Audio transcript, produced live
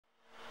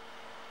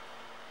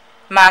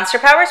Monster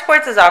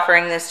Powersports is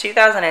offering this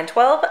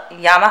 2012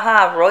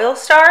 Yamaha Royal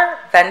Star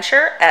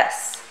Venture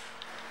S.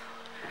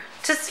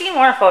 To see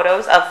more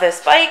photos of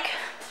this bike,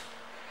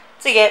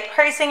 to get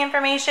pricing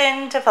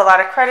information, to fill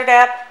out a credit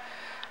app,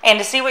 and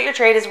to see what your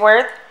trade is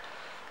worth,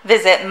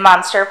 visit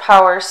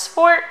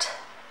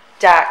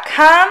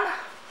monsterpowersport.com.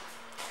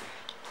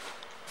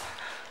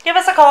 Give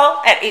us a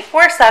call at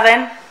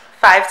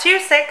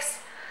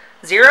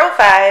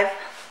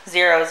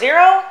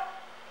 847-526-0500.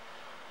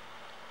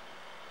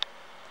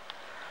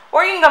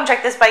 Or you can come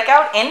check this bike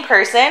out in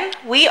person.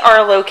 We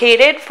are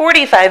located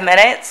 45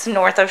 minutes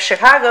north of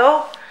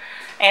Chicago,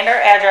 and our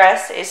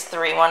address is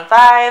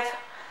 315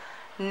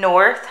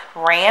 North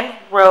Rand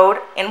Road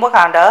in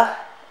Wauconda,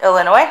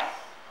 Illinois.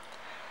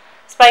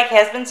 This bike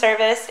has been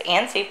serviced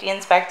and safety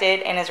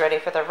inspected and is ready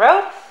for the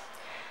road.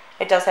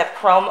 It does have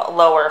chrome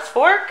lower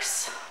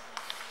forks.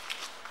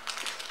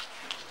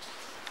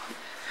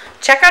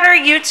 Check out our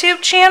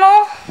YouTube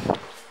channel.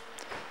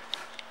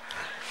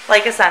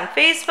 Like us on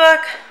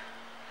Facebook.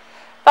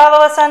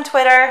 Follow us on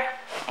Twitter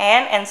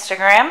and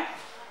Instagram.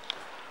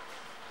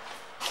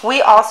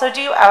 We also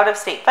do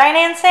out-of-state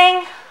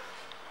financing,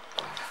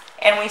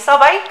 and we sell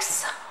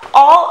bikes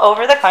all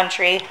over the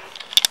country.